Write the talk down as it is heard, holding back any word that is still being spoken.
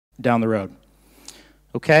down the road.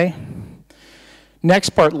 Okay?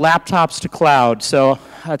 Next part, laptops to cloud. So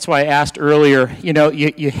that's why I asked earlier, you know,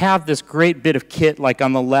 you have this great bit of kit like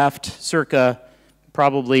on the left, circa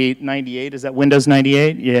probably 98. Is that Windows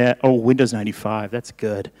 98? Yeah. Oh, Windows 95. That's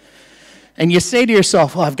good. And you say to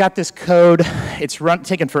yourself, well, I've got this code. It's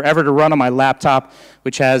taken forever to run on my laptop,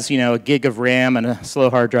 which has, you know, a gig of RAM and a slow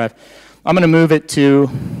hard drive. I'm going to move it to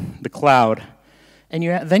the cloud.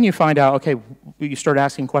 And then you find out, okay, you start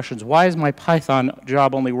asking questions. Why is my Python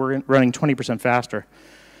job only running 20% faster?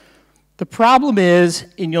 The problem is,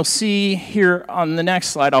 and you'll see here on the next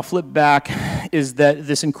slide, I'll flip back, is that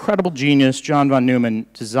this incredible genius, John von Neumann,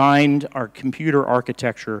 designed our computer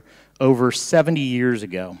architecture over 70 years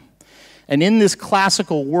ago. And in this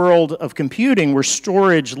classical world of computing, where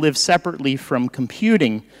storage lives separately from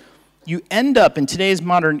computing, you end up, in today's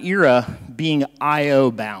modern era, being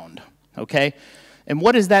I/O bound, okay? And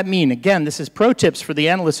what does that mean? Again, this is pro tips for the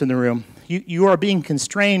analysts in the room. You are being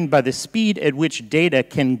constrained by the speed at which data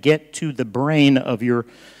can get to the brain of your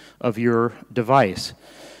device.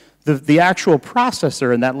 The actual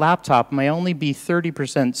processor in that laptop may only be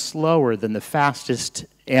 30% slower than the fastest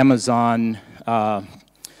Amazon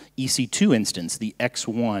EC2 instance, the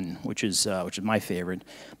X1, which is my favorite.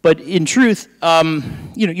 But in truth,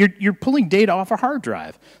 you know, you're pulling data off a hard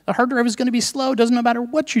drive. The hard drive is going to be slow. It doesn't matter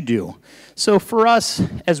what you do. So for us,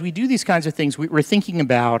 as we do these kinds of things, we're thinking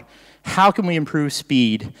about how can we improve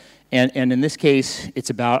speed. And in this case, it's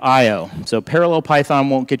about I/O. So parallel Python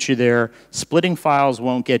won't get you there. Splitting files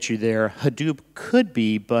won't get you there. Hadoop could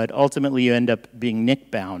be, but ultimately you end up being NIC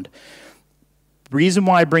bound. Reason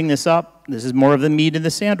why I bring this up, this is more of the meat in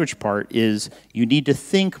the sandwich part, is you need to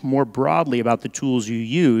think more broadly about the tools you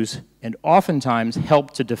use and oftentimes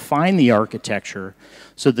help to define the architecture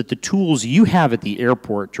so that the tools you have at the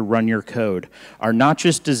airport to run your code are not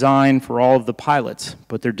just designed for all of the pilots,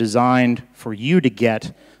 but they're designed for you to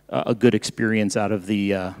get a good experience out of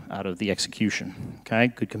the execution, okay?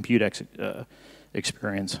 Good compute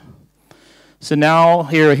experience. So now,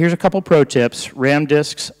 here's a couple pro tips. RAM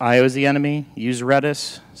disks, I/O is the enemy. Use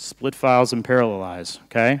Redis, split files, and parallelize,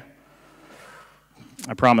 okay?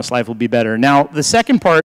 I promise life will be better. Now, the second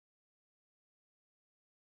part